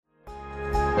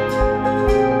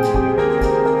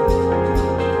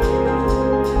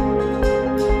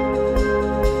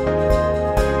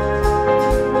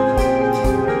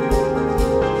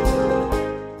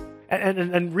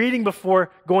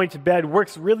going to bed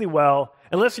works really well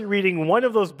unless you're reading one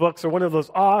of those books or one of those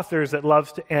authors that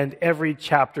loves to end every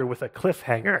chapter with a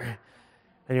cliffhanger.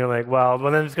 And you're like, well,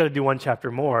 then I'm just going to do one chapter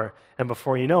more. And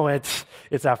before you know it,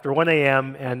 it's after 1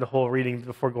 a.m. and the whole reading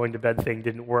before going to bed thing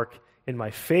didn't work in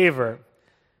my favor.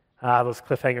 Those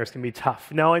cliffhangers can be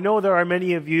tough. Now, I know there are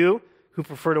many of you who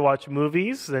prefer to watch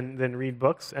movies than read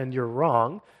books, and you're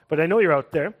wrong. But I know you're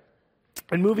out there.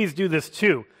 And movies do this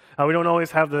too. We don't always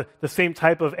have the same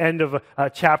type of end of a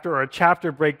chapter or a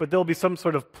chapter break, but there'll be some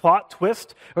sort of plot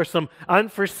twist or some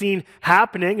unforeseen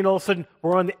happening, and all of a sudden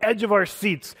we're on the edge of our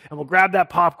seats, and we'll grab that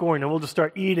popcorn and we'll just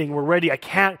start eating. We're ready. I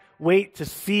can't wait to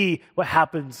see what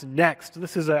happens next.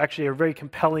 This is actually a very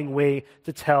compelling way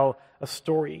to tell a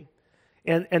story.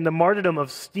 And the martyrdom of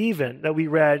Stephen that we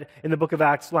read in the book of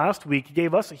Acts last week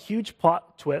gave us a huge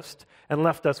plot twist and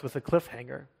left us with a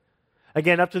cliffhanger.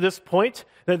 Again, up to this point,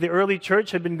 the early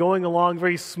church had been going along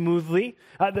very smoothly.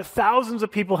 The thousands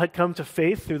of people had come to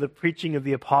faith through the preaching of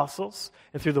the apostles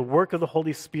and through the work of the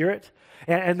Holy Spirit.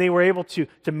 And they were able to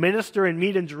minister and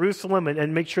meet in Jerusalem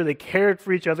and make sure they cared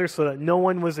for each other so that no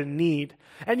one was in need.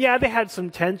 And yeah, they had some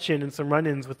tension and some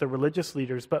run-ins with the religious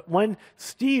leaders. But when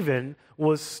Stephen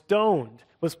was stoned,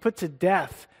 was put to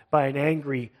death by an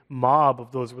angry mob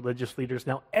of those religious leaders,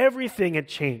 now everything had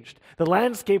changed. The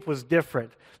landscape was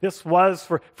different. This was,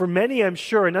 for many, I'm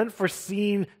sure, an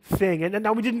unforeseen thing. And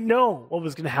now we didn't know what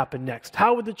was going to happen next.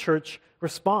 How would the church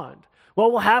respond?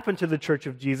 What will happen to the church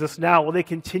of Jesus now? Will they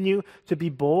continue to be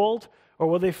bold, or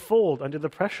will they fold under the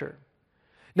pressure?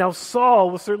 Now,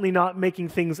 Saul was certainly not making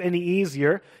things any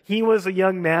easier. He was a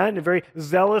young man, very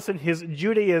zealous in his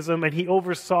Judaism, and he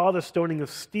oversaw the stoning of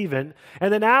Stephen.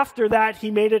 And then after that, he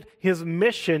made it his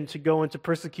mission to go and to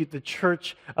persecute the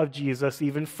church of Jesus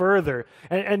even further.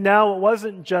 And now it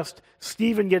wasn't just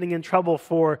Stephen getting in trouble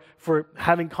for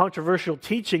having controversial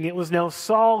teaching. It was now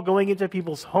Saul going into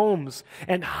people's homes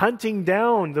and hunting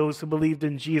down those who believed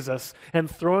in Jesus and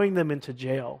throwing them into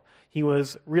jail. He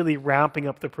was really ramping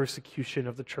up the persecution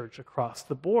of the church across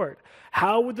the board.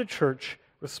 How would the church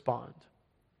respond?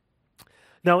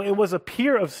 Now, it was a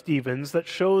peer of Stephen's that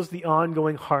shows the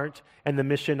ongoing heart and the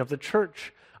mission of the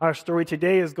church. Our story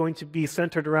today is going to be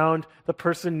centered around the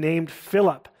person named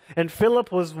Philip. And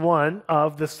Philip was one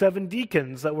of the 7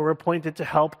 deacons that were appointed to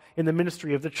help in the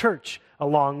ministry of the church,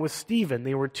 along with Stephen.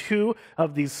 They were 2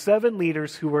 of these 7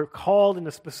 leaders who were called in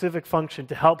a specific function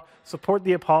to help support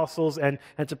the apostles and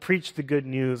to preach the good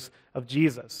news of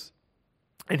Jesus.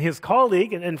 And his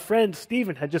colleague and friend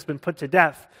Stephen had just been put to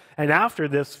death. And after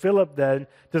this, Philip then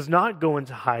does not go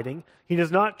into hiding. He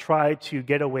does not try to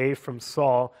get away from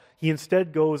Saul. He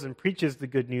instead goes and preaches the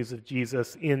good news of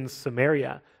Jesus in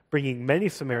Samaria, bringing many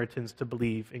Samaritans to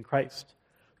believe in Christ.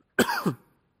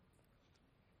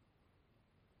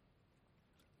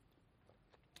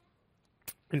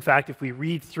 In fact, if we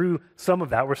read through some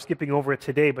of that, we're skipping over it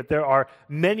today, but there are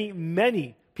many,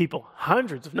 many people,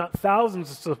 hundreds, if not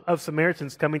thousands of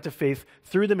Samaritans coming to faith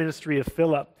through the ministry of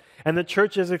Philip. And the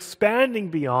church is expanding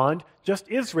beyond just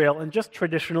Israel and just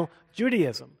traditional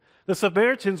Judaism. The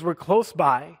Samaritans were close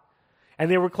by, and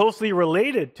they were closely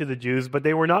related to the Jews, but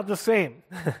they were not the same.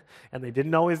 And they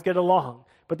didn't always get along.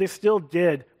 But they still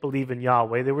did believe in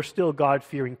Yahweh. They were still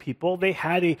God-fearing people. They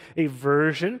had a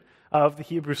version of the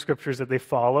Hebrew Scriptures that they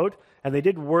followed. And they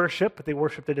did worship, but they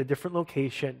worshiped at a different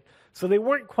location. So they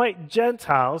weren't quite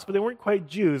Gentiles, but they weren't quite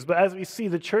Jews. But as we see,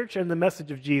 the church and the message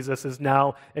of Jesus is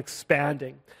now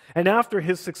expanding. And after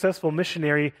his successful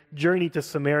missionary journey to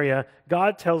Samaria,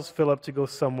 God tells Philip to go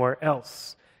somewhere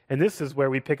else. And this is where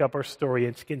we pick up our story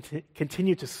and to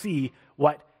continue to see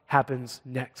what happens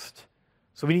next.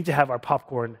 So we need to have our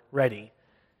popcorn ready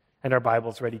and our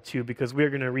Bibles ready too, because we're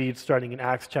going to read starting in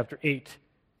Acts chapter 8,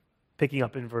 picking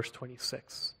up in verse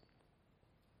 26.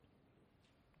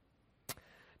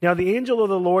 Now the angel of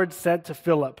the Lord said to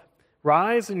Philip,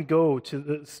 "Rise and go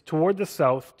toward the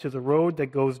south to the road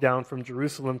that goes down from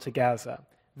Jerusalem to Gaza.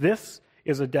 This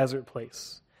is a desert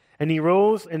place." And he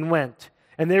rose and went.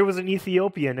 And there was an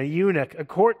Ethiopian, a eunuch, a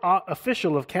court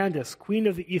official of Candace, queen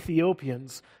of the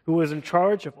Ethiopians, who was in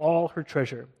charge of all her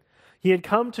treasure. He had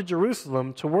come to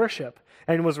Jerusalem to worship,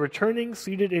 and was returning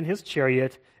seated in his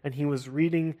chariot, and he was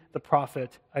reading the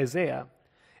prophet Isaiah.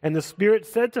 And the Spirit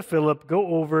said to Philip, "Go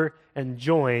over and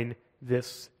join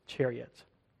this chariot."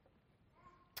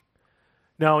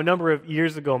 Now, a number of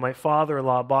years ago, my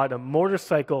father-in-law bought a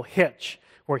motorcycle hitch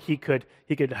where he could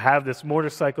have this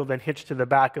motorcycle then hitched to the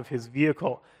back of his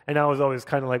vehicle. And I was always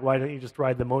kind of like, why don't you just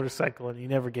ride the motorcycle? And he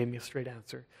never gave me a straight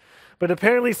answer. But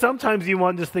apparently sometimes you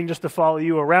want this thing just to follow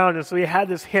you around. And so he had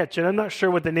this hitch. And I'm not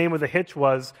sure what the name of the hitch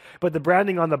was, but the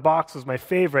branding on the box was my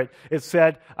favorite. It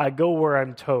said, "I go where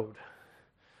I'm towed."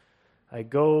 I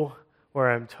go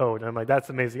where I'm towed. And I'm like, that's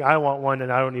amazing. I want one,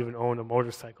 and I don't even own a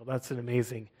motorcycle. That's an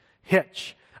amazing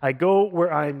hitch. I go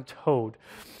where I'm towed.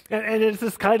 And it's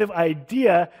this kind of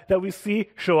idea that we see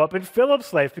show up in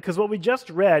Philip's life, because what we just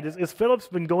read is Philip's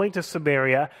been going to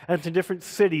Samaria and to different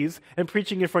cities and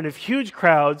preaching in front of huge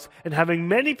crowds and having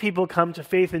many people come to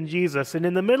faith in Jesus. And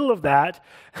in the middle of that,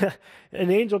 an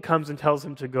angel comes and tells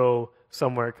him to go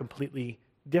somewhere completely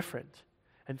different.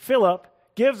 And Philip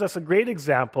gives us a great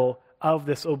example of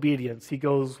this obedience. He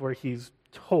goes where he's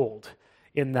told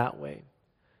in that way.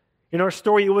 In our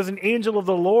story, it was an angel of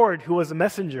the Lord who was a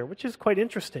messenger, which is quite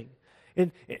interesting.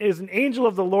 It is an angel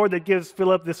of the Lord that gives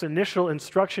Philip this initial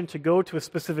instruction to go to a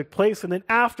specific place. And then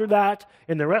after that,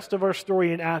 in the rest of our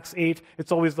story in Acts 8,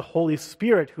 it's always the Holy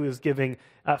Spirit who is giving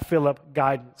Philip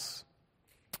guidance.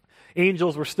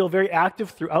 Angels were still very active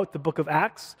throughout the book of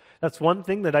Acts. That's one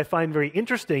thing that I find very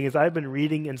interesting as I've been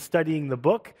reading and studying the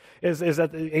book, is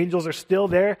that the angels are still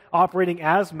there operating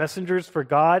as messengers for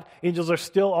God. Angels are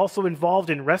still also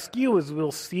involved in rescue, as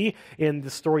we'll see in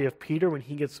the story of Peter when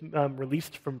he gets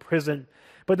released from prison.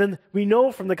 But then we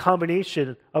know from the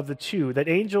combination of the two that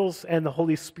angels and the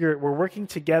Holy Spirit were working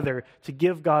together to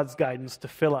give God's guidance to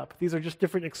Philip. These are just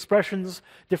different expressions,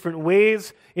 different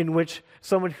ways in which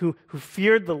someone who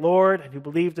feared the Lord and who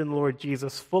believed in the Lord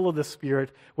Jesus, full of the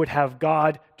Spirit, would have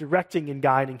God directing and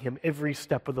guiding him every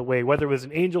step of the way. Whether it was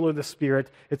an angel or the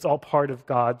Spirit, it's all part of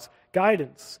God's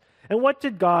guidance. And what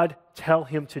did God tell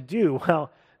him to do?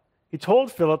 Well, he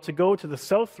told Philip to go to the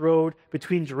south road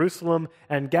between Jerusalem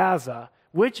and Gaza,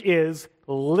 which is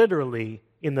literally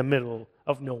in the middle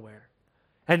of nowhere.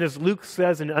 And as Luke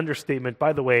says in an understatement,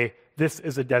 by the way, this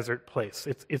is a desert place.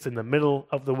 It's in the middle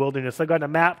of the wilderness. I've got a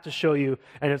map to show you,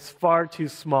 and it's far too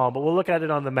small, but we'll look at it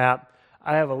on the map.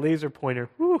 I have a laser pointer.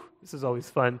 Whew, this is always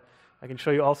fun. I can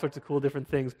show you all sorts of cool different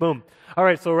things. Boom. All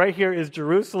right, so right here is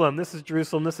Jerusalem. This is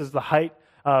Jerusalem. This is the height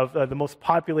of the most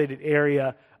populated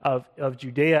area of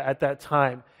Judea at that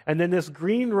time. And then this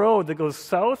green road that goes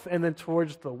south and then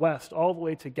towards the west, all the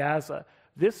way to Gaza,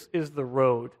 this is the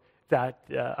road that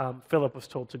Philip was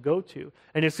told to go to.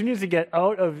 And as soon as you get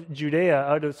out of Judea,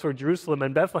 out of sort of Jerusalem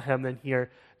and Bethlehem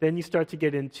then you start to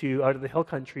get into, out of the hill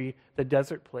country, the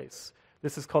desert place.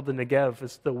 This is called the Negev.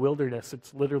 It's the wilderness.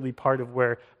 It's literally part of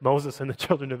where Moses and the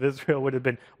children of Israel would have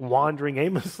been wandering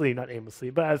aimlessly, not aimlessly,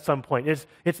 but at some point.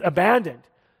 It's abandoned.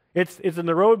 It's in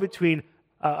the road between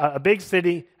a big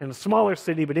city and a smaller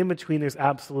city, but in between there's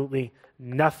absolutely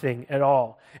nothing at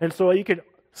all. And so you could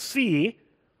see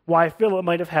why Philip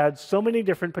might have had so many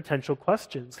different potential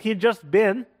questions. He had just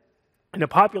been in a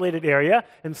populated area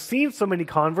and seen so many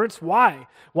converts. Why?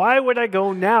 Why would I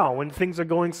go now when things are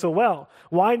going so well?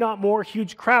 Why not more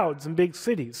huge crowds in big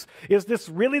cities? Is this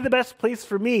really the best place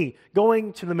for me,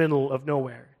 going to the middle of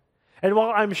nowhere? And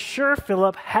while I'm sure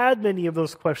Philip had many of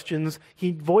those questions,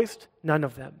 he voiced none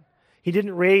of them. He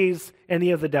didn't raise any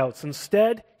of the doubts.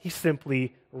 Instead, he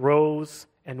simply rose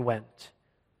and went.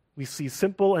 We see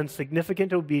simple and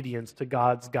significant obedience to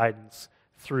God's guidance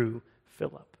through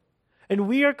Philip. And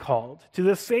we are called to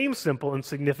the same simple and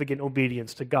significant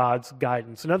obedience to God's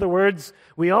guidance. In other words,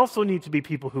 we also need to be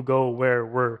people who go where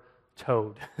we're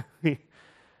towed.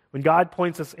 When God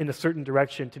points us in a certain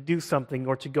direction to do something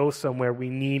or to go somewhere, we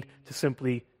need to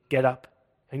simply get up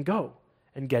and go,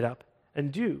 and get up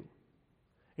and do.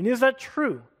 And is that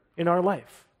true in our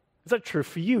life? Is that true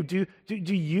for you? Do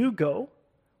you go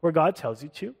where God tells you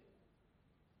to?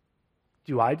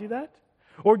 Do I do that?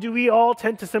 Or do we all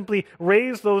tend to simply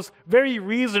raise those very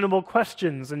reasonable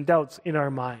questions and doubts in our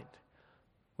mind?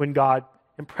 When God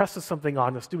impresses something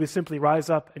on us, do we simply rise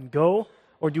up and go?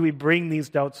 Or do we bring these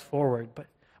doubts forward?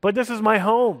 But this is my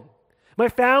home. My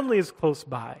family is close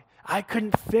by. I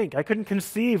couldn't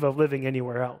conceive of living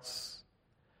anywhere else.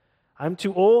 I'm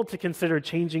too old to consider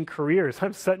changing careers.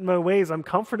 I'm set in my ways. I'm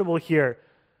comfortable here.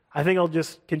 I think I'll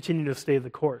just continue to stay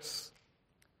the course.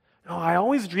 No, I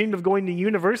always dreamed of going to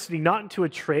university, not into a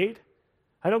trade.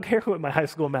 I don't care what my high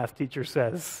school math teacher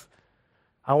says.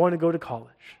 I want to go to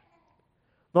college.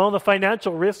 Well, the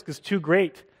financial risk is too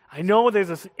great. I know there's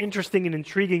this interesting and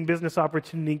intriguing business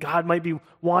opportunity. God might be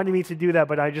wanting me to do that,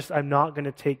 but I'm not going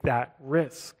to take that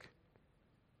risk.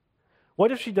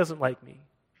 What if she doesn't like me?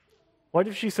 What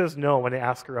if she says no when I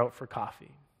ask her out for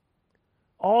coffee?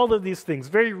 All of these things,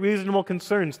 very reasonable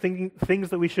concerns, things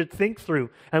that we should think through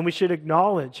and we should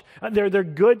acknowledge. They're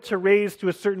good to raise to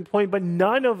a certain point, but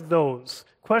none of those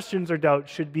questions or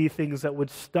doubts should be things that would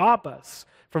stop us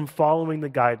from following the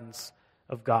guidance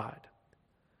of God.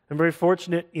 I'm very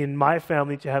fortunate in my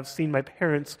family to have seen my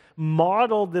parents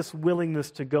model this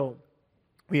willingness to go.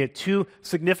 We had two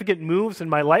significant moves in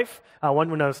my life,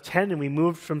 one when I was 10, and we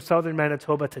moved from southern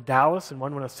Manitoba to Dallas, and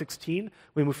one when I was 16.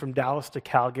 We moved from Dallas to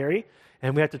Calgary,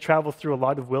 and we had to travel through a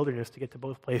lot of wilderness to get to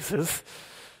both places.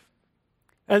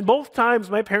 And both times,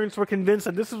 my parents were convinced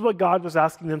that this is what God was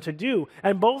asking them to do.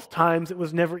 And both times, it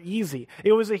was never easy.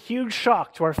 It was a huge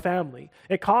shock to our family.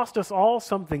 It cost us all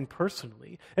something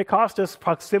personally. It cost us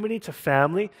proximity to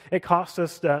family. It cost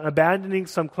us abandoning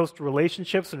some close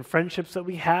relationships and friendships that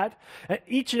we had. And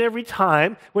each and every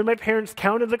time, when my parents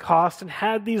counted the cost and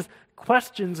had these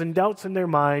questions and doubts in their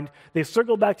mind, they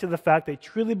circled back to the fact they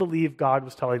truly believed God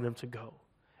was telling them to go.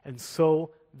 And so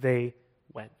they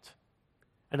went.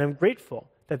 And I'm grateful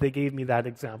that they gave me that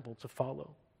example to follow.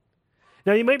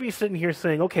 Now, you might be sitting here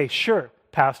saying, okay, sure,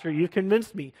 Pastor, you've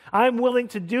convinced me. I'm willing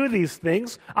to do these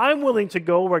things. I'm willing to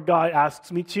go where God asks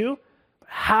me to. But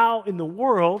how in the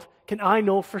world can I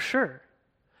know for sure?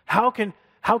 How can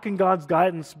God's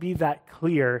guidance be that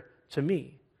clear to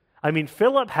me? I mean,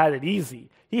 Philip had it easy.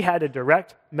 He had a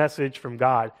direct message from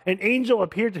God. An angel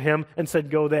appeared to him and said,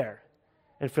 go there.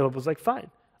 And Philip was like, fine,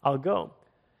 I'll go.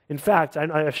 In fact,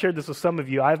 I've shared this with some of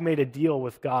you. I've made a deal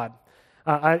with God.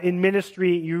 In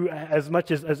ministry, you, as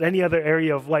much as any other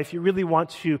area of life, you really want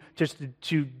to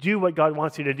do what God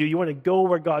wants you to do. You want to go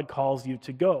where God calls you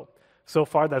to go. So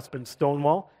far, that's been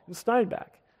Stonewall and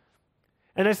Steinbach.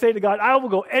 And I say to God, I will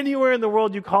go anywhere in the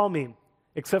world you call me,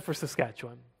 except for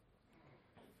Saskatchewan.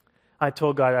 I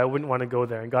told God I wouldn't want to go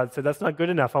there. And God said, that's not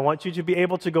good enough. I want you to be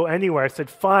able to go anywhere. I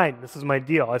said, fine, this is my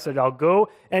deal. I said, I'll go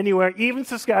anywhere, even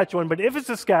Saskatchewan. But if it's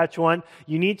Saskatchewan,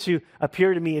 you need to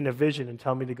appear to me in a vision and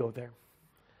tell me to go there.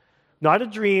 Not a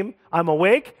dream. I'm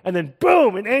awake, and then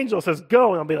boom, an angel says,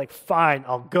 go. And I'll be like, fine,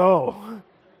 I'll go.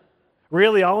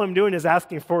 Really, all I'm doing is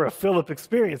asking for a Philip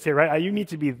experience here, right? You need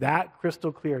to be that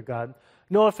crystal clear, God.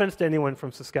 No offense to anyone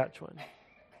from Saskatchewan.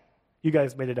 You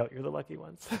guys made it out. You're the lucky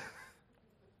ones.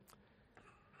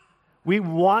 We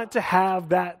want to have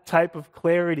that type of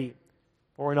clarity,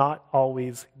 but we're not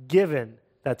always given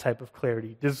that type of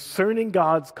clarity. Discerning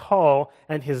God's call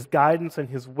and His guidance and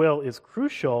His will is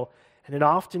crucial, and it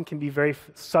often can be very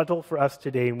subtle for us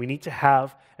today, and we need to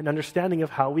have an understanding of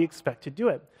how we expect to do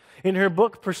it. In her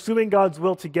book, Pursuing God's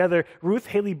Will Together, Ruth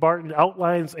Haley Barton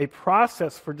outlines a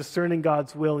process for discerning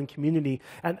God's will in community,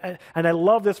 and I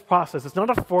love this process. It's not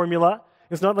a formula.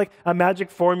 It's not like a magic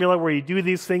formula where you do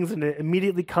these things and it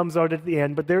immediately comes out at the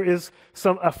end, but there is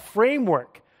a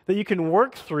framework that you can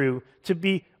work through to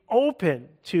be open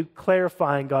to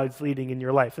clarifying God's leading in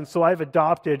your life. And so I've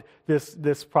adopted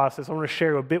this process. I want to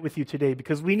share a bit with you today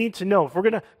because we need to know, if we're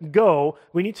going to go,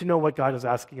 we need to know what God is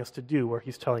asking us to do, where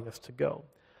He's telling us to go.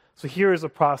 So here is a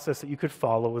process that you could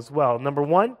follow as well. Number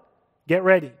one, get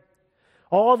ready.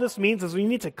 All this means is we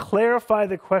need to clarify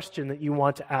the question that you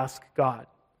want to ask God.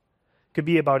 Could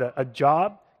be about a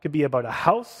job, could be about a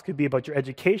house, could be about your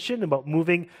education, about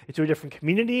moving into a different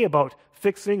community, about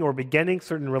fixing or beginning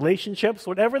certain relationships.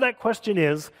 Whatever that question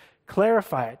is,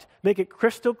 clarify it. Make it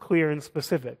crystal clear and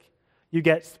specific. You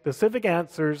get specific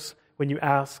answers when you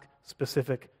ask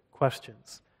specific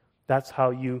questions. That's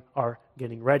how you are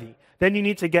getting ready. Then you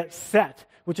need to get set,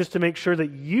 which is to make sure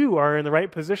that you are in the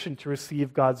right position to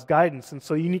receive God's guidance. And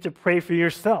so you need to pray for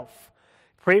yourself.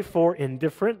 Pray for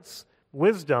indifference,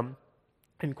 wisdom,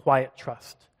 and quiet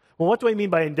trust. Well, what do I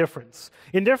mean by indifference?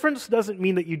 Indifference doesn't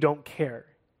mean that you don't care.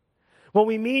 What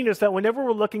we mean is that whenever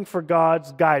we're looking for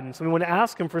God's guidance, and we want to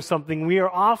ask Him for something, we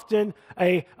are often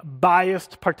a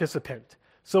biased participant.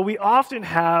 So we often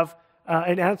have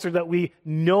an answer that we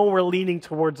know we're leaning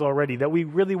towards already, that we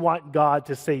really want God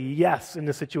to say yes in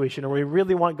the situation, or we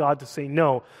really want God to say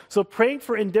no. So praying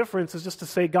for indifference is just to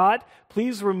say, God,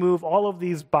 please remove all of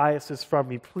these biases from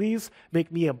me. Please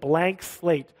make me a blank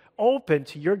slate, open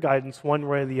to your guidance one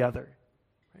way or the other.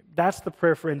 That's the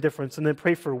prayer for indifference. And then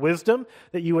pray for wisdom,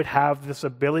 that you would have this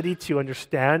ability to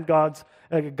understand God's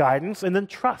guidance, and then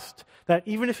trust that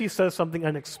even if He says something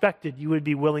unexpected, you would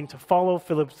be willing to follow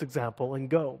Philip's example and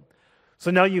go. So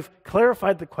now you've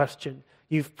clarified the question.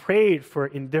 You've prayed for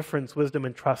indifference, wisdom,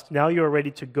 and trust. Now you are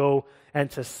ready to go and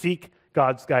to seek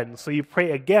God's guidance. So you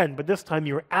pray again, but this time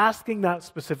you're asking that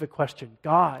specific question.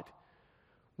 God,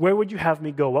 where would you have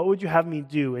me go? What would you have me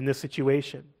do in this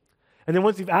situation? And then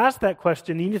once you've asked that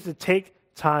question, you need to take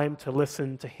time to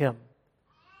listen to Him.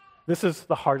 This is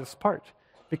the hardest part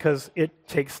because it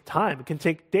takes time. It can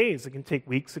take days, it can take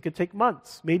weeks, it can take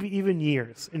months, maybe even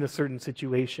years in a certain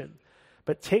situation.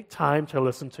 But take time to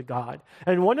listen to God.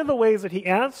 And one of the ways that He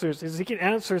answers is He can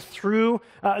answer through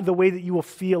the way that you will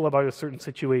feel about a certain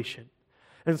situation.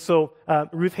 And so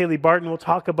Ruth Haley Barton will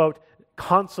talk about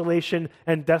consolation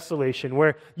and desolation,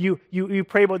 where you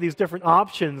pray about these different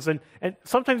options, and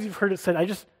sometimes you've heard it said,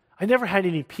 I never had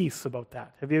any peace about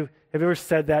that. Have you ever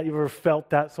said that? You've ever felt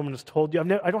that? Someone has told you,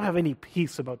 I don't have any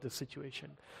peace about this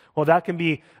situation. Well, that can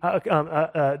be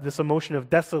this emotion of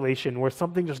desolation, where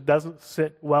something just doesn't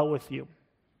sit well with you.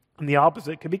 And the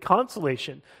opposite could be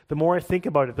consolation. The more I think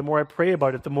about it, the more I pray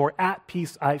about it, the more at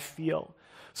peace I feel.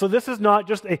 So this is not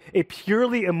just a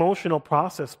purely emotional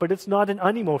process, but it's not an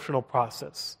unemotional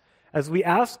process. As we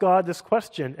ask God this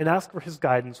question and ask for his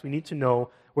guidance, we need to know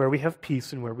where we have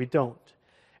peace and where we don't.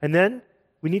 And then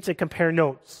we need to compare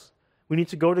notes. We need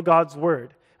to go to God's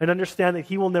word and understand that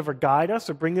he will never guide us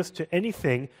or bring us to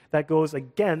anything that goes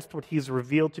against what he's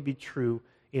revealed to be true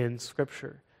in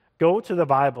Scripture. Go to the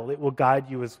Bible. It will guide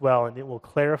you as well, and it will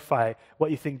clarify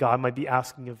what you think God might be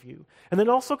asking of you. And then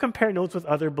also compare notes with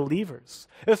other believers,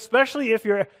 especially if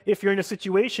you're in a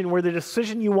situation where the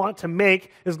decision you want to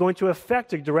make is going to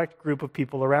affect a direct group of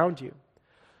people around you.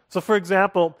 So, for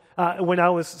example, when I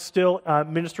was still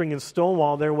ministering in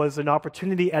Stonewall, there was an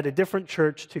opportunity at a different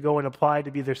church to go and apply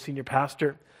to be their senior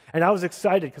pastor. And I was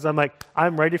excited because I'm like,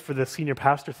 I'm ready for the senior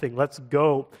pastor thing. Let's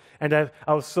go. And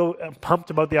I was so pumped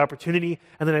about the opportunity.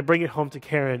 And then I bring it home to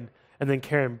Karen, and then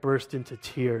Karen burst into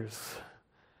tears.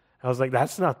 I was like,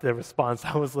 that's not the response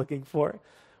I was looking for.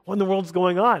 What in the world's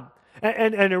going on?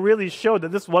 And it really showed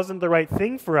that this wasn't the right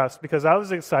thing for us, because I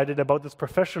was excited about this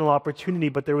professional opportunity,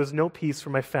 but there was no peace for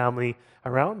my family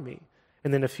around me.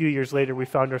 And then a few years later, we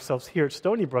found ourselves here at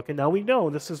Stony Brook, and now we know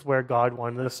this is where God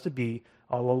wanted us to be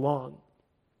all along.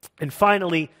 And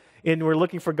finally, we're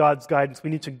looking for God's guidance,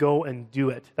 we need to go and do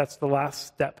it. That's the last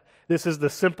step. This is the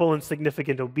simple and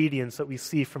significant obedience that we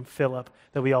see from Philip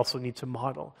that we also need to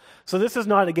model. So this is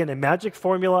not, again, a magic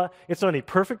formula. It's not a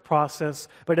perfect process,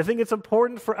 but I think it's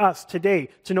important for us today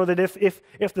to know that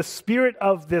if the spirit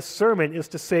of this sermon is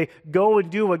to say, go and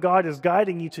do what God is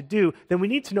guiding you to do, then we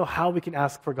need to know how we can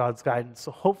ask for God's guidance.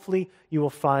 So hopefully you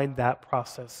will find that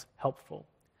process helpful.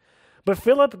 But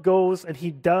Philip goes and he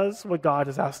does what God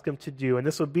has asked him to do, and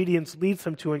this obedience leads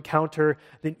him to encounter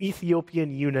the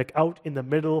Ethiopian eunuch out in the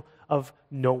middle of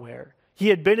nowhere. He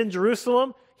had been in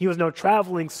Jerusalem. He was now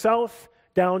traveling south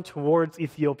down towards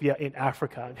Ethiopia in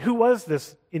Africa. And who was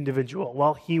this individual?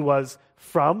 Well, he was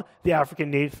from the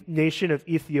African nation of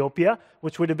Ethiopia,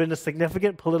 which would have been a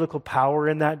significant political power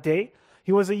in that day.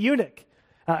 He was a eunuch.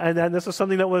 And then this was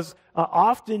something that was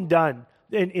often done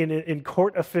in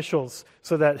court officials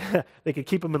so that they could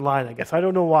keep him in line, I guess. I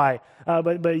don't know why.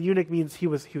 But a eunuch means he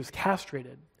was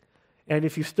castrated. And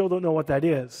if you still don't know what that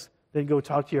is, then go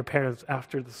talk to your parents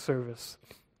after the service.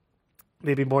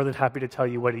 They'd be more than happy to tell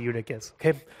you what a eunuch is.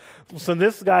 Okay? So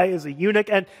this guy is a eunuch,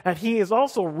 and he is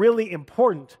also really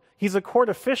important. He's a court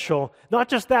official. Not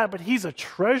just that, but he's a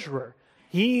treasurer.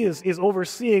 He is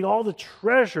overseeing all the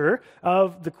treasure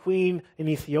of the queen in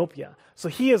Ethiopia. So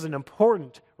he is an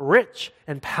important, rich,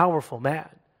 and powerful man.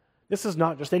 This is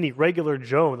not just any regular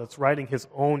Joe that's riding his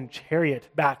own chariot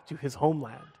back to his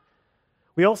homeland.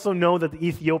 We also know that the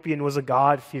Ethiopian was a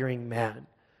God-fearing man,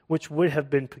 which would have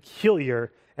been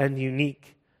peculiar and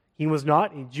unique. He was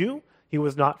not a Jew. He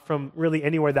was not from really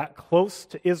anywhere that close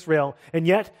to Israel. And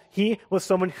yet, he was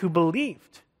someone who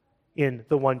believed in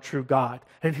the one true God,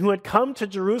 and who had come to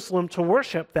Jerusalem to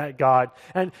worship that God.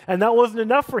 And that wasn't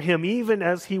enough for him. Even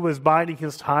as he was biding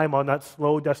his time on that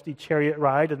slow, dusty chariot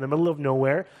ride in the middle of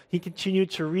nowhere, he continued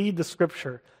to read the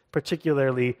scripture,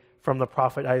 particularly from the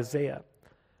prophet Isaiah.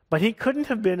 But he couldn't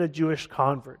have been a Jewish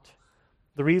convert.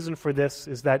 The reason for this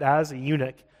is that as a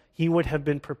eunuch, he would have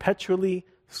been perpetually,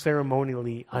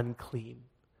 ceremonially unclean.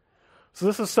 So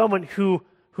this is someone who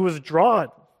was drawn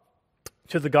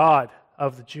to the God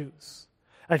of the Jews,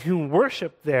 and who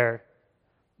worshiped there,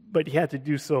 but he had to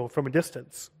do so from a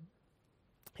distance.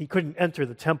 He couldn't enter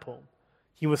the temple.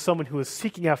 He was someone who was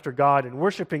seeking after God and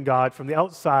worshiping God from the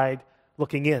outside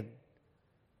looking in.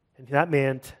 And that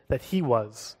meant that he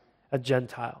was a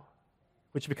Gentile,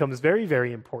 which becomes very,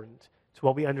 very important to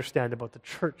what we understand about the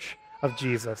church of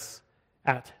Jesus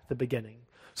at the beginning.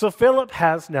 So Philip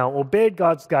has now obeyed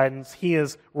God's guidance. He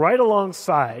is right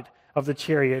alongside of the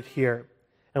chariot here.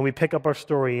 And we pick up our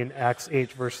story in Acts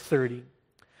 8, verse 30.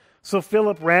 So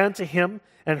Philip ran to him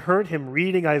and heard him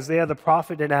reading Isaiah the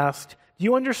prophet and asked, "Do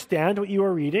you understand what you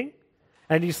are reading?"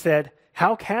 And he said,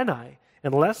 "How can I,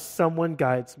 unless someone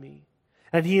guides me?"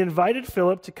 And he invited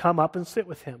Philip to come up and sit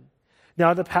with him.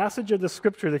 Now the passage of the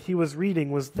scripture that he was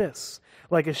reading was this: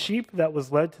 "Like a sheep that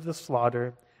was led to the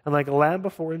slaughter, and like a lamb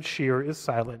before its shearer is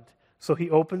silent, so he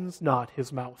opens not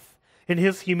his mouth. In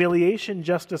his humiliation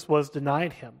justice was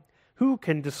denied him. Who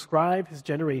can describe his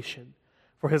generation?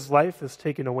 For his life is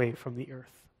taken away from the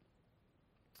earth."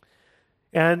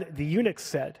 And the eunuch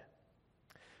said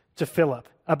to Philip,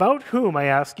 "About whom, I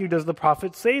ask you, does the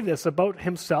prophet say this? About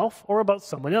himself or about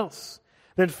someone else?"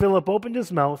 Then Philip opened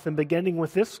his mouth, and beginning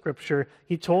with this scripture,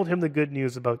 he told him the good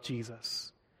news about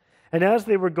Jesus. And as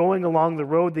they were going along the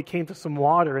road, they came to some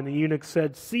water, and the eunuch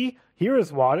said, "See, here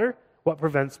is water. What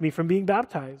prevents me from being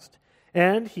baptized?"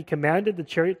 And he commanded the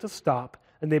chariot to stop,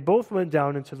 and they both went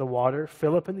down into the water,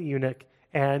 Philip and the eunuch,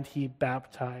 and he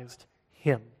baptized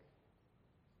him.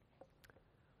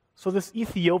 So this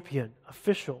Ethiopian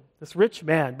official, this rich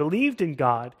man, believed in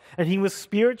God, and he was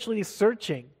spiritually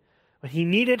searching, but he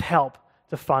needed help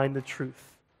to find the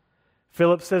truth.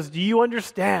 Philip says, "Do you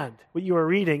understand what you are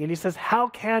reading?" And he says, "How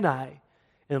can I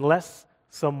unless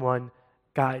someone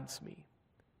guides me?"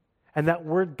 And that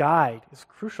word guide is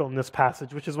crucial in this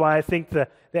passage, which is why I think the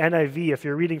NIV, if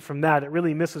you're reading from that, it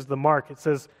really misses the mark.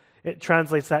 It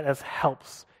translates that as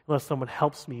helps, unless someone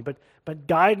helps me. But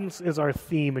guidance is our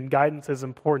theme, and guidance is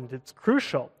important. It's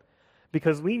crucial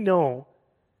because we know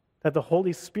that the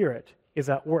Holy Spirit is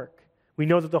at work. We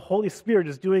know that the Holy Spirit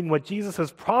is doing what Jesus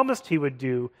has promised he would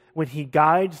do when he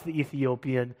guides the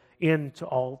Ethiopian into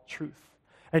all truth.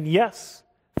 And yes,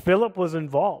 Philip was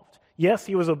involved. Yes,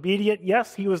 he was obedient.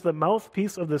 Yes, he was the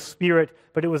mouthpiece of the Spirit,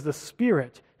 but it was the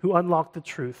Spirit who unlocked the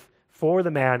truth for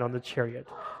the man on the chariot.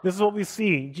 This is what we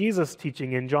see Jesus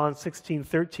teaching in John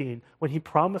 16:13 when he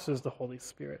promises the Holy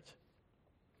Spirit.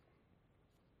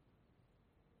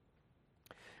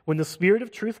 When the Spirit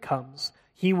of truth comes,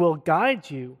 he will guide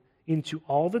you into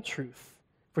all the truth.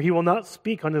 For he will not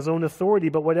speak on his own authority,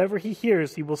 but whatever he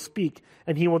hears, he will speak,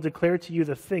 and he will declare to you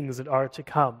the things that are to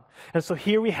come. And so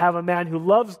here we have a man who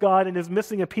loves God and is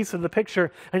missing a piece of the picture,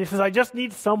 and he says, "I just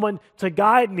need someone to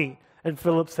guide me." And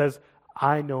Philip says,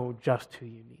 "I know just who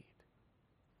you need."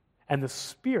 And the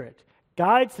Spirit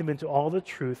guides him into all the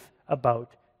truth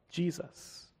about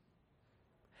Jesus.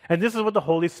 And this is what the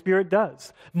Holy Spirit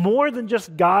does. More than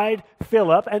just guide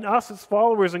Philip and us as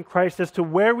followers in Christ as to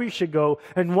where we should go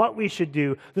and what we should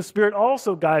do, the Spirit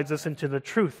also guides us into the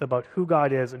truth about who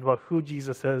God is and about who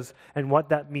Jesus is and what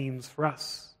that means for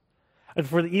us. And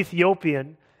for the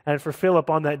Ethiopian and for Philip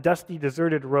on that dusty,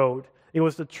 deserted road, it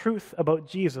was the truth about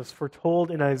Jesus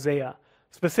foretold in Isaiah,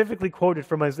 specifically quoted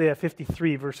from Isaiah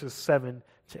 53, verses 7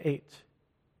 to 8.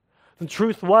 The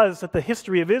truth was that the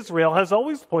history of Israel has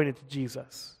always pointed to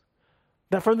Jesus.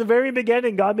 That from the very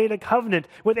beginning, God made a covenant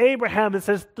with Abraham that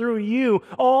says, "Through you,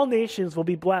 all nations will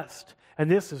be blessed."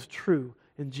 And this is true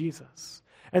in Jesus.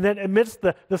 And then amidst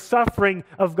the suffering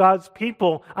of God's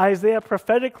people, Isaiah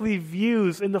prophetically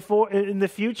views in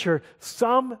the future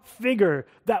some figure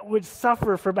that would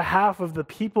suffer for behalf of the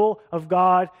people of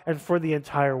God and for the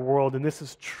entire world. And this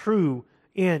is true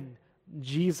in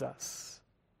Jesus.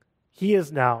 He is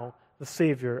now the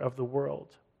Savior of the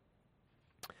world.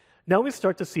 Now we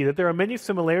start to see that there are many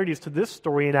similarities to this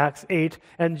story in Acts 8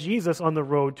 and Jesus on the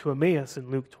road to Emmaus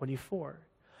in Luke 24.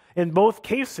 In both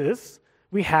cases,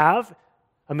 we have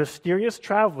a mysterious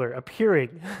traveler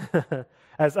appearing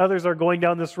as others are going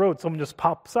down this road. Someone just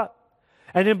pops up.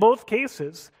 And in both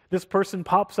cases, this person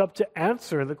pops up to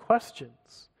answer the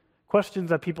questions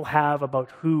that people have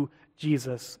about who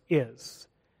Jesus is.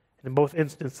 And in both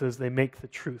instances, they make the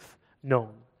truth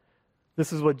known.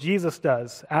 This is what Jesus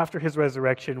does after his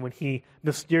resurrection when he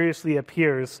mysteriously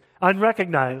appears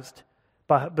unrecognized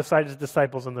beside his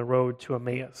disciples on the road to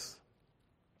Emmaus.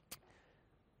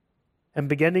 And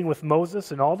beginning with Moses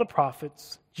and all the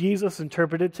prophets, Jesus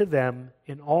interpreted to them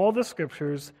in all the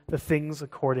scriptures the things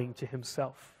according to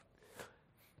himself.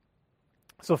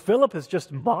 So Philip is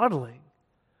just modeling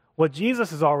what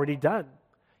Jesus has already done.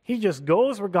 He just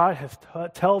goes where God has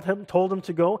told him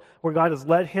to go, where God has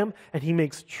led him, and he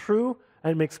makes true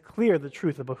and makes clear the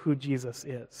truth about who Jesus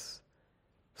is,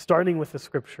 starting with the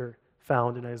scripture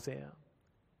found in Isaiah.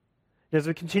 And as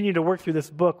we continue to work through this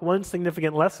book, one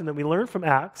significant lesson that we learn from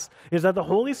Acts is that the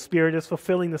Holy Spirit is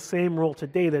fulfilling the same role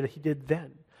today that he did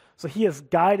then. So he is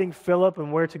guiding Philip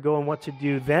and where to go and what to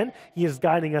do then. He is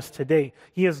guiding us today.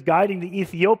 He is guiding the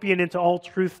Ethiopian into all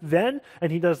truth then,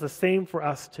 and he does the same for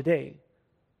us today.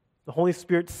 The Holy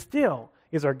Spirit still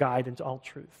is our guide into all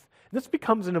truth. This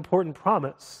becomes an important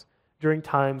promise during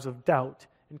times of doubt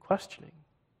and questioning.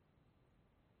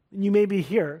 And you may be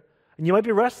here, and you might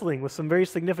be wrestling with some very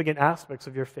significant aspects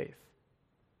of your faith.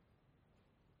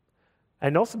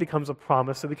 And it also becomes a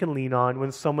promise that we can lean on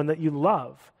when someone that you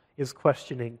love is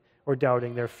questioning or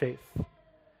doubting their faith.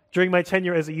 During my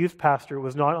tenure as a youth pastor, it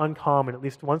was not uncommon, at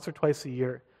least once or twice a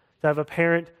year, to have a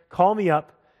parent call me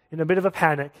up in a bit of a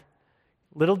panic.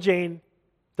 Little Jane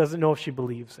doesn't know if she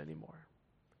believes anymore.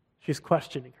 She's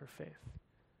questioning her faith.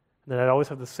 And then I'd always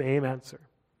have the same answer.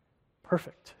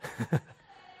 Perfect.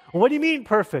 What do you mean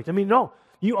perfect? I mean, no.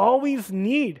 You always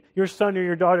need your son or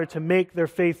your daughter to make their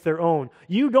faith their own.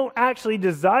 You don't actually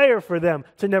desire for them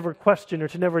to never question or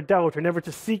to never doubt or never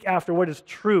to seek after what is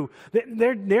true.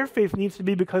 Their faith needs to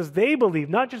be because they believe,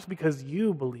 not just because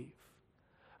you believe.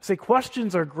 I say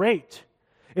questions are great.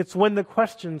 It's when the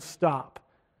questions stop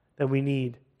that we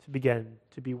need to begin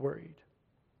to be worried.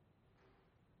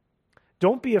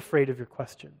 Don't be afraid of your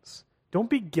questions. Don't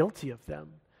be guilty of them.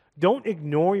 Don't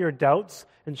ignore your doubts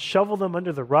and shovel them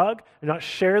under the rug and not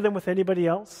share them with anybody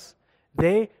else.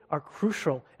 They are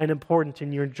crucial and important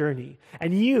in your journey.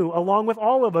 And you, along with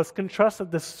all of us, can trust that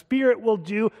the Spirit will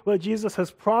do what Jesus has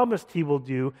promised He will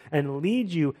do and lead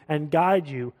you and guide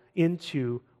you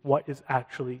into what is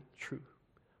actually true.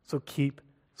 So keep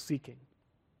seeking.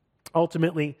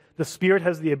 Ultimately, the Spirit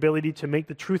has the ability to make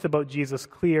the truth about Jesus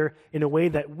clear in a way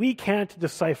that we can't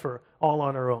decipher all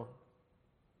on our own.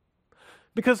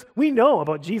 Because we know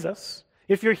about Jesus.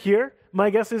 If you're here, my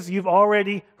guess is you've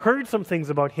already heard some things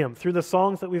about Him through the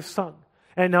songs that we've sung,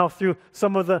 and now through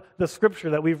some of the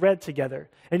scripture that we've read together.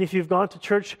 And if you've gone to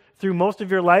church through most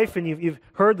of your life and you've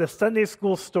heard the Sunday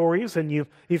school stories and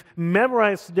you've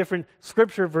memorized different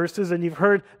scripture verses and you've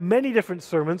heard many different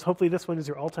sermons, hopefully this one is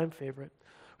your all-time favorite.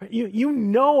 You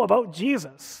know about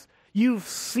Jesus. You've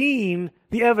seen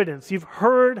the evidence. You've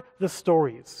heard the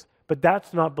stories. But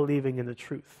that's not believing in the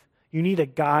truth. You need a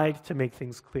guide to make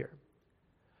things clear.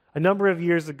 A number of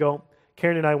years ago,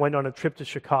 Karen and I went on a trip to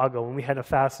Chicago, and we had a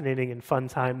fascinating and fun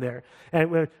time there.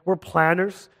 And we're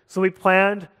planners, so we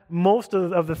planned most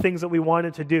of the things that we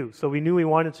wanted to do. So we knew we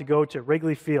wanted to go to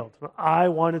Wrigley Field. I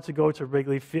wanted to go to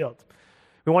Wrigley Field.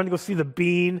 We wanted to go see the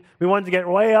Bean. We wanted to get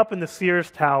way up in the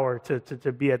Sears Tower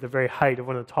to be at the very height of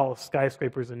one of the tallest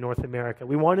skyscrapers in North America.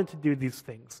 We wanted to do these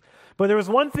things. But there was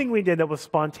one thing we did that was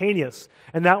spontaneous,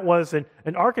 and that was an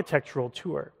architectural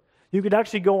tour. You could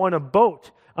actually go on a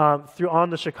boat on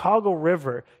the Chicago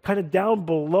River, kind of down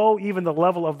below even the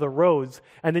level of the roads,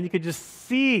 and then you could just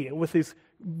see with these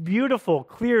beautiful,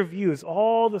 clear views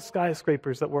all the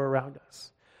skyscrapers that were around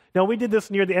us. Now, we did this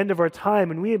near the end of our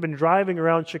time, and we had been driving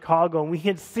around Chicago, and we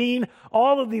had seen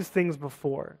all of these things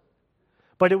before.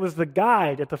 But it was the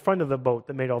guide at the front of the boat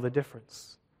that made all the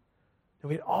difference. And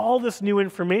we had all this new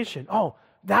information. Oh,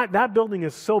 that building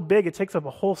is so big, it takes up a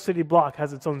whole city block,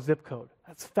 has its own zip code.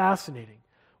 That's fascinating.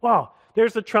 Wow,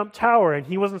 there's the Trump Tower, and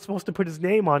he wasn't supposed to put his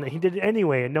name on it. He did it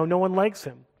anyway, and no one likes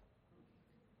him.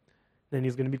 Then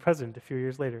he's going to be president a few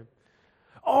years later.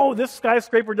 Oh, this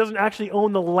skyscraper doesn't actually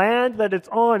own the land that it's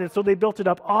on, and so they built it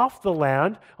up off the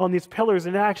land on these pillars,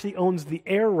 and it actually owns the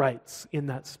air rights in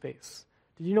that space.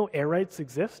 Did you know air rights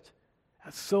exist?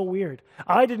 That's so weird.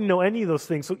 I didn't know any of those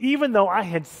things. So even though I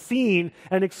had seen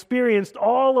and experienced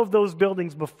all of those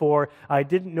buildings before, I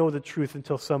didn't know the truth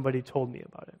until somebody told me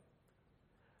about it.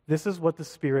 This is what the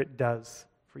Spirit does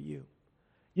for you.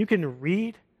 You can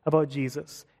read about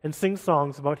Jesus and sing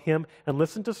songs about Him and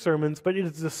listen to sermons, but it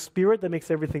is the Spirit that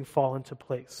makes everything fall into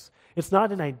place. It's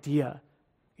not an idea.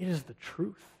 It is the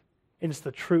truth. And it's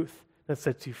the truth that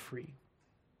sets you free.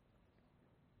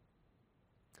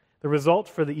 The result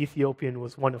for the Ethiopian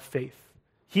was one of faith.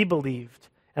 He believed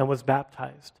and was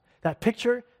baptized. That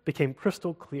picture became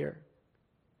crystal clear.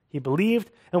 He believed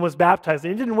and was baptized.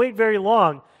 And it didn't wait very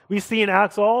long. We see in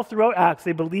Acts, all throughout Acts,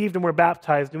 they believed and were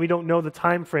baptized, and we don't know the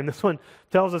time frame. This one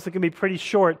tells us it can be pretty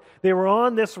short. They were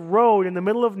on this road in the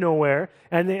middle of nowhere,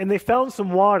 and they found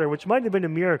some water, which might have been a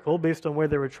miracle based on where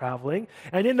they were traveling.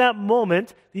 And in that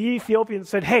moment, the Ethiopian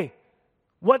said, "Hey,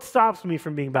 what stops me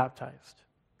from being baptized?"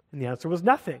 And the answer was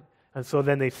nothing. And so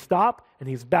then they stop, and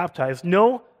he's baptized.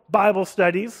 No Bible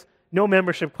studies, no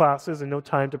membership classes, and no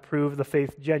time to prove the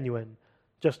faith genuine.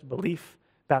 Just belief,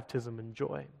 baptism, and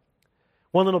joy.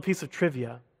 One little piece of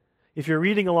trivia. If you're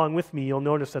reading along with me, you'll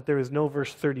notice that there is no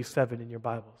verse 37 in your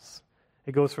Bibles.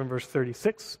 It goes from verse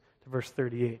 36 to verse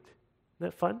 38. Isn't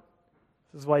that fun?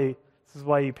 This is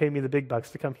why you pay me the big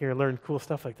bucks to come here and learn cool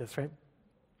stuff like this, right?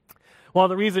 Well,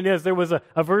 the reason is there was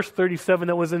a verse 37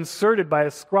 that was inserted by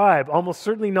a scribe, almost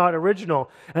certainly not original.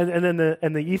 And then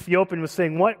the Ethiopian was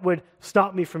saying, "What would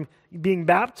stop me from being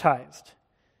baptized?"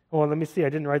 Well, let me see. I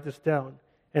didn't write this down.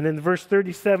 And then verse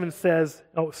 37 says,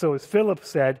 so as Philip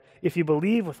said, "If you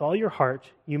believe with all your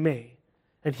heart, you may."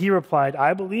 And he replied,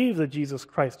 "I believe that Jesus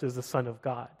Christ is the Son of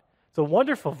God." It's a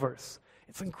wonderful verse.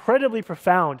 It's incredibly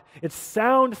profound. It's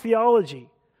sound theology.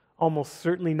 Almost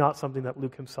certainly not something that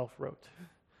Luke himself wrote.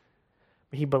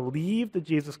 But he believed that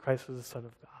Jesus Christ was the Son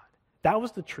of God. That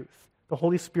was the truth. The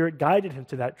Holy Spirit guided him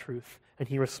to that truth, and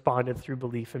he responded through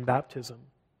belief in baptism.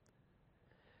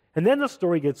 And then the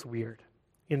story gets weird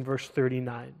in verse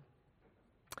 39.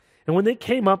 And when they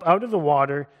came up out of the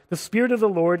water, the Spirit of the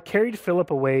Lord carried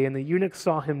Philip away, and the eunuch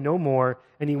saw him no more,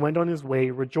 and he went on his way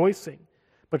rejoicing.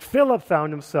 But Philip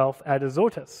found himself at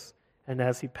Azotus, and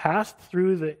as he passed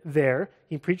through there,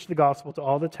 he preached the gospel to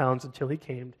all the towns until he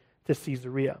came to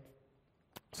Caesarea.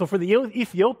 So for the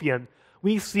Ethiopian,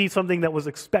 we see something that was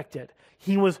expected.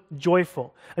 He was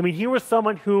joyful. I mean, he was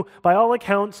someone who, by all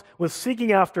accounts, was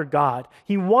seeking after God.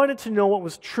 He wanted to know what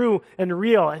was true and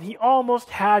real, and he almost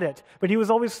had it, but he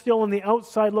was always still on the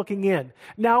outside looking in.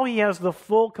 Now he has the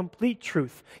full, complete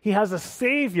truth. He has a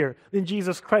Savior in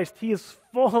Jesus Christ. He is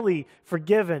fully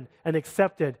forgiven and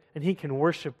accepted, and he can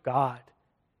worship God,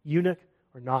 eunuch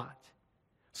or not.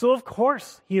 So of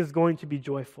course he is going to be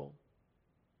joyful.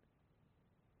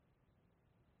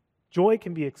 Joy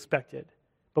can be expected,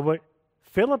 but what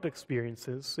Philip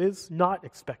experiences is not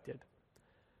expected.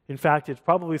 In fact, it's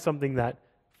probably something that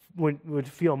would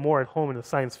feel more at home in a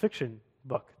science fiction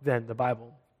book than the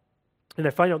Bible. And I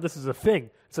find out this is a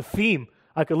thing. It's a theme.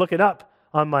 I could look it up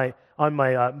on my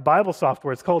Bible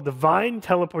software. It's called divine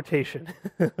teleportation,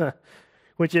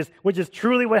 which is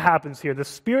truly what happens here. The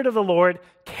Spirit of the Lord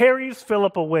carries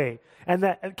Philip away. And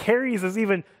that carries is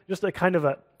even just a kind of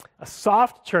a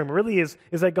soft term. It really is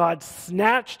that God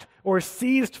snatched or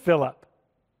seized Philip.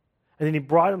 And then he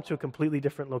brought him to a completely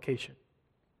different location.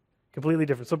 Completely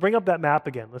different. So bring up that map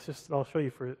again. I'll show you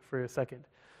for a second.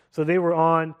 So they were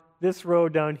on this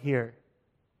road down here.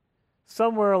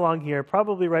 Somewhere along here,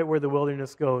 probably right where the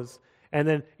wilderness goes. And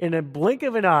then in a blink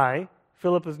of an eye,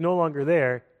 Philip is no longer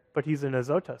there, but he's in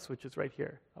Azotus, which is right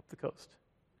here up the coast.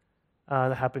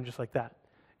 That happened just like that.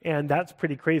 And that's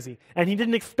pretty crazy. And he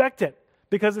didn't expect it,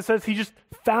 because it says he just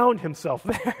found himself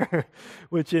there,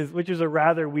 which is a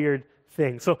rather weird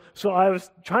thing. So I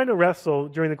was trying to wrestle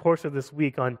during the course of this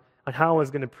week on how I was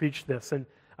going to preach this, and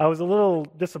I was a little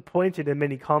disappointed in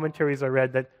many commentaries I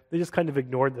read that they just kind of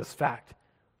ignored this fact,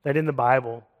 that in the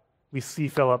Bible we see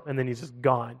Philip and then he's just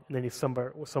gone, and then he's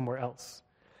somewhere else.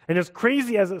 And as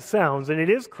crazy as it sounds, and it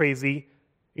is crazy,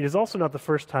 it is also not the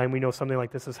first time we know something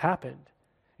like this has happened.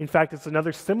 In fact, it's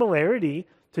another similarity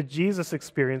to Jesus'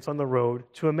 experience on the road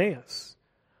to Emmaus.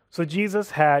 So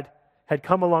Jesus had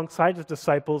come alongside his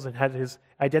disciples and had his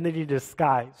identity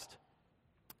disguised.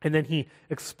 And then he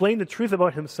explained the truth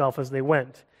about himself as they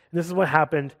went. And this is what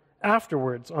happened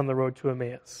afterwards on the road to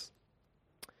Emmaus.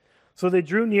 So they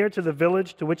drew near to the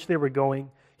village to which they were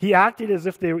going. He acted as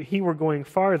if he were going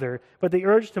farther, but they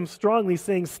urged him strongly,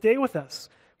 saying, "Stay with us,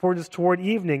 for it is toward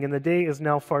evening, and the day is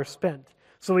now far spent."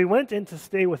 So he went in to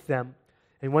stay with them.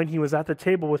 And when he was at the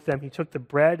table with them, he took the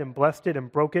bread and blessed it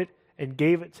and broke it and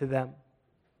gave it to them.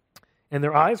 And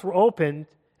their eyes were opened,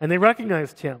 and they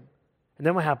recognized him. And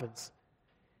then what happens?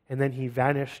 And then he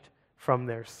vanished from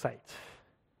their sight.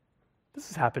 This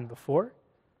has happened before.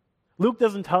 Luke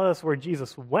doesn't tell us where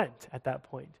Jesus went at that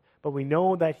point, but we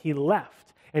know that he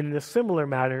left. And in a similar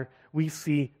manner, we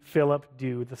see Philip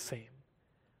do the same.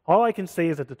 All I can say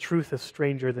is that the truth is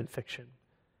stranger than fiction.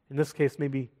 In this case,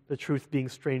 maybe the truth being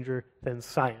stranger than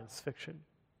science fiction.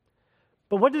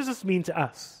 But what does this mean to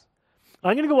us?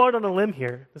 I'm going to go out on a limb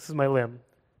here. This is my limb.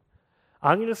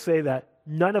 I'm going to say that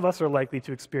none of us are likely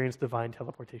to experience divine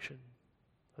teleportation.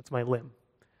 That's my limb.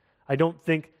 I don't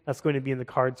think that's going to be in the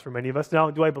cards for many of us.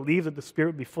 Now, do I believe that the Spirit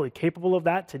would be fully capable of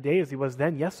that today as he was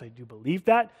then? Yes, I do believe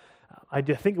that. I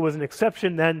do think it was an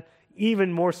exception then,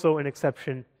 even more so an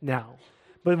exception now.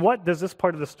 But what does this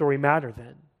part of the story matter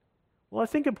then? Well, I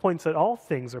think it points that all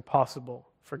things are possible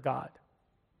for God,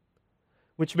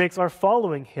 which makes our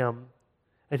following him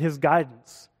and his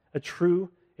guidance a true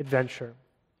adventure.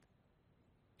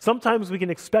 Sometimes we can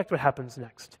expect what happens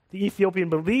next. The Ethiopian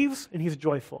believes and he's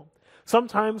joyful.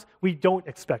 Sometimes we don't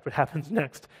expect what happens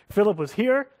next. Philip was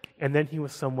here and then he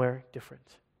was somewhere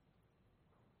different.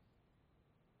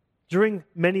 During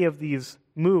many of these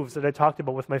moves that I talked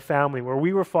about with my family, where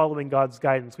we were following God's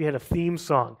guidance, we had a theme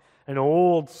song, an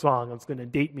old song that's going to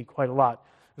date me quite a lot.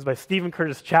 It was by Stephen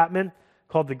Curtis Chapman,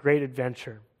 called The Great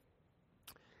Adventure.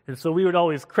 And so we would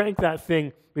always crank that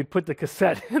thing. We'd put the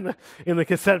cassette in the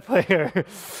cassette player,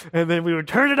 and then we would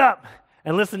turn it up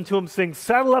and listen to him sing,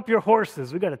 "Saddle up your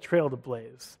horses, we got a trail to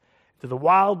blaze, to the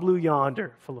wild blue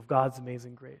yonder, full of God's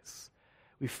amazing grace.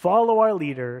 We follow our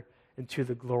leader into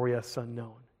the glorious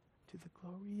unknown." To the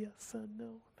glorious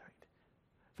unknown, right?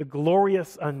 The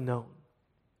glorious unknown.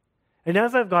 And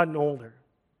as I've gotten older,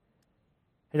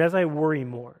 and as I worry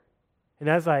more, and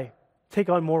as I take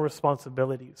on more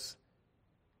responsibilities,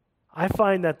 I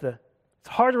find that it's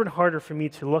harder and harder for me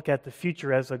to look at the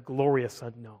future as a glorious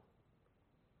unknown.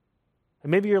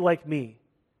 And maybe you're like me.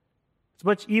 It's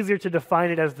much easier to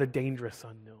define it as the dangerous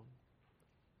unknown.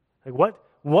 Like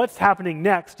what's happening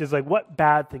next is like, what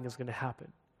bad thing is going to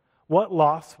happen? What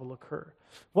loss will occur?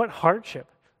 What hardship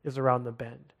is around the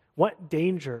bend? What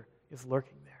danger is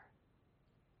lurking there?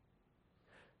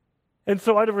 And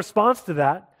so out of response to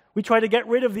that, we try to get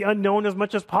rid of the unknown as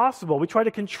much as possible. We try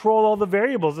to control all the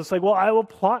variables. It's like, well, I will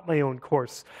plot my own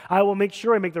course. I will make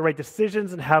sure I make the right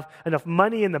decisions and have enough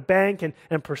money in the bank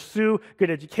and pursue good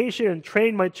education and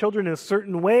train my children in a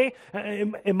certain way.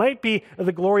 It might be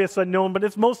the glorious unknown, but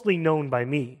it's mostly known by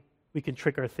me. We can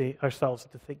trick ourselves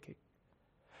into thinking.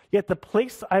 Yet the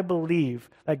place I believe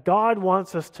that God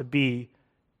wants us to be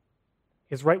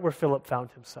is right where Philip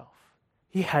found himself.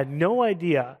 He had no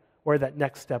idea where that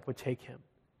next step would take him.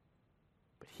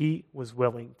 But he was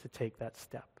willing to take that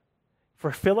step.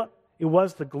 For Philip, it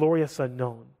was the glorious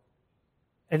unknown.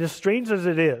 And as strange as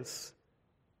it is,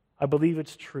 I believe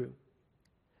it's true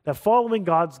that following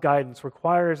God's guidance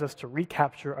requires us to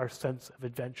recapture our sense of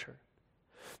adventure,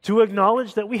 to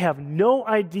acknowledge that we have no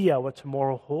idea what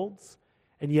tomorrow holds,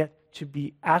 and yet to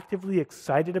be actively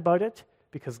excited about it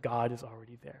because God is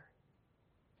already there.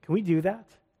 Can we do that?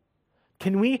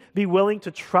 Can we be willing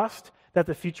to trust that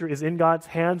the future is in God's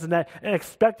hands and that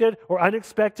expected or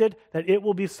unexpected, that it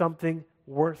will be something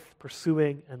worth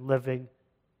pursuing and living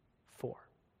for?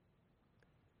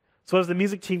 So as the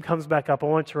music team comes back up, I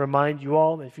want to remind you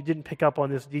all that if you didn't pick up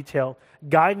on this detail,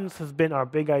 guidance has been our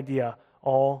big idea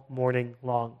all morning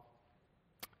long.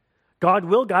 God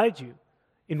will guide you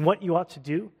in what you ought to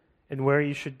do and where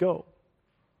you should go.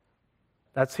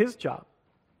 That's his job.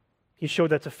 He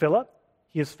showed that to Philip.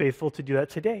 He is faithful to do that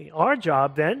today. Our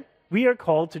job, then, we are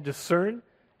called to discern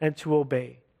and to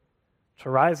obey, to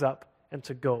rise up and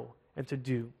to go and to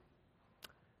do.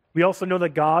 We also know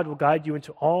that God will guide you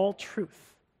into all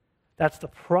truth. That's the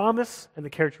promise and the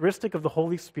characteristic of the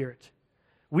Holy Spirit.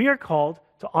 We are called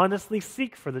to honestly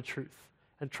seek for the truth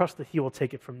and trust that he will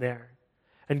take it from there.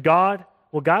 And God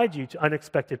will guide you to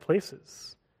unexpected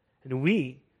places. And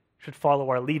we should follow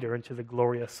our leader into the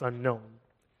glorious unknown.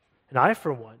 And I,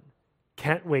 for one,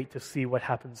 can't wait to see what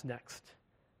happens next.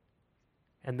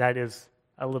 And that is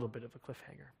a little bit of a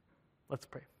cliffhanger. Let's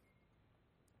pray.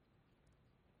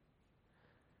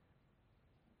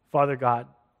 Father God,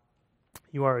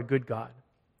 you are a good God.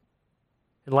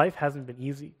 And life hasn't been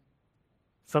easy.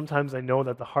 Sometimes I know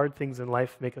that the hard things in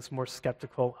life make us more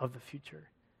skeptical of the future.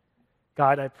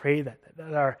 God, I pray that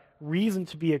our reason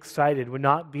to be excited would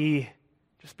not be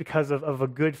just because of a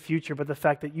good future, but the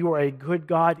fact that you are a good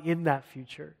God in that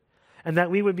future. And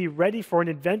that we would be ready for an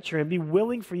adventure and be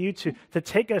willing for you to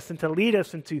take us and to lead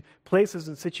us into places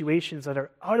and situations that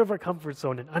are out of our comfort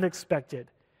zone and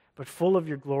unexpected, but full of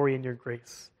your glory and your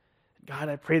grace. God,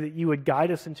 I pray that you would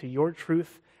guide us into your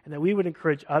truth and that we would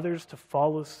encourage others to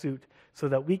follow suit so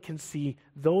that we can see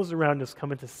those around us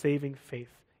come into saving faith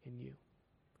in you.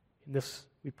 In this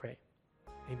we pray.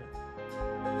 Amen.